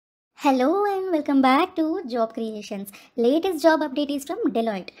Hello and welcome back to Job Creations. Latest job update is from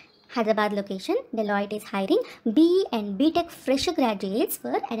Deloitte. Hyderabad location. Deloitte is hiring B and B.Tech fresher graduates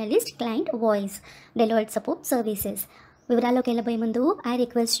for analyst client voice. Deloitte support services. వివరాల్లోకి వెళ్ళబోయే ముందు I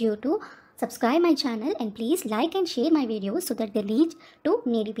request you to subscribe my channel and please like and share my videos so that they reach to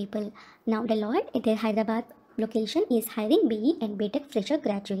needy people. Now Deloitte at their Hyderabad location is hiring BE and B.Tech fresher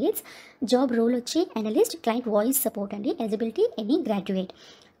graduates. Job role వచ్చి analyst client voice support అండి. Eligibility any graduate.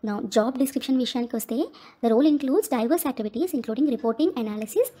 Now, job description విషయానికి వస్తే the role includes diverse activities including reporting,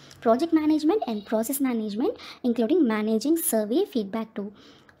 analysis, project management and process management, including managing survey feedback too.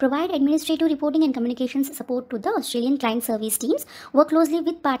 Provide administrative reporting and communications support to the Australian client service teams. Work closely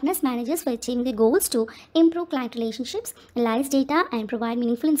with partners, managers for achieving their goals to improve client relationships, analyze data and provide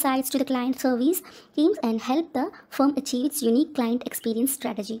meaningful insights to the client service teams and help the firm achieve its unique client experience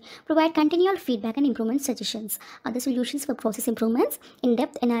strategy. Provide continual feedback and improvement suggestions. Other solutions for process improvements,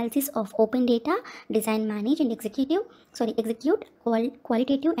 in-depth analysis of open data, design, manage and execute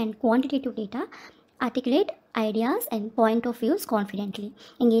qualitative and quantitative data. Articulate ideas and point of views confidently.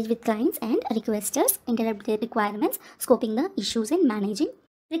 Engage with clients and requesters. Interrupt their requirements. Scoping the issues and managing.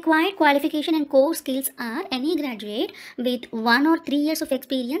 Required qualification and core skills are any graduate with 1 or 3 years of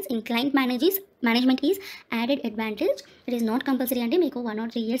experience in client management is added advantage. It is not compulsory అంటే మీకు 1 or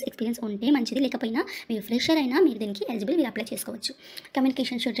 3 years experience ఉంటే మంచిది, లేకపోయినా మీరు fresher అయినా మీరు దీనికి eligible, మీరు అప్లై చేసుకోవచ్చు.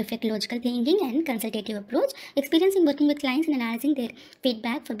 Communication should reflect logical thinking and consultative approach. Experience in working with clients and analysing their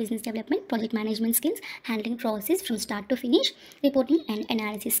feedback for business development. Project management skills, handling process from start to finish. Reporting and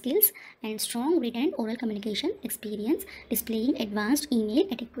analysis skills and strong written and oral communication experience. Displaying advanced email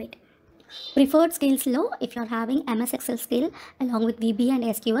etiquette. Preferred skills low. If you are having MS Excel skill along with VB and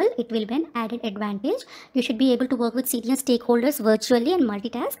SQL, it will be an added advantage. You should be able to work with senior stakeholders virtually and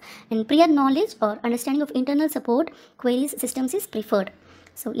multitask, and prior knowledge or understanding of internal support queries systems is preferred.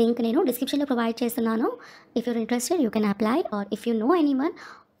 So link నేను description లో provide చేస్తున్నాను. If you're interested, you can apply, or if you know anyone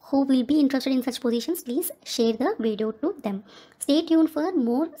who will be interested in such positions, please share the video to them. Stay tuned for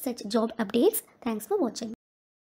more such job updates. Thanks for watching.